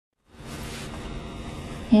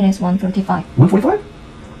It is 1:45. 1:45?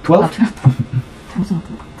 12? 잘못 써놨다.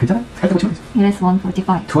 괜찮아? 살짝 고치면 되지. It is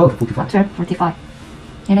 1:45. 12:45. 12:45.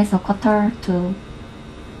 It is a quarter to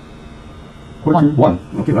Quarter to 1.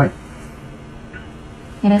 Okay, right.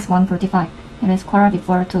 It is 1:45. It is quarter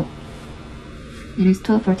before 2. It is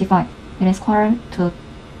 2:45. It is quarter to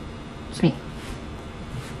 3.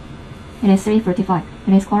 It is 3:45.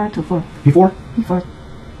 It is quarter to 4. Before? Before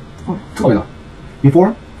 4. 2가 왜 나와?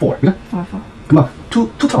 Before 4. 그죠? 4, 4. 금방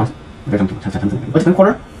 2처럼 왔어. 내가 잠깐. 어쨌든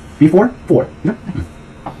quarter before 4. 그죠?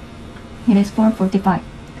 It is 4:45.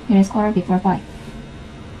 It is quarter before 5.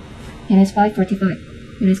 It is 5:45.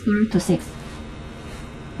 It is quarter to 6.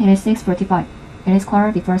 It is 6:45. It is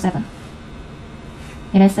quarter before 7.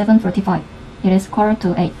 It is 7:45. It is quarter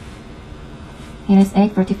to 8. It is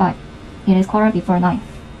 8:45. It is quarter before 9.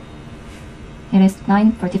 It is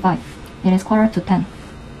 9:45. It is quarter to 10.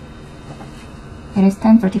 It is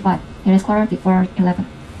 10:45. It is quarter before 11.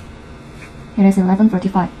 It is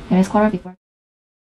 11:45. It is quarter before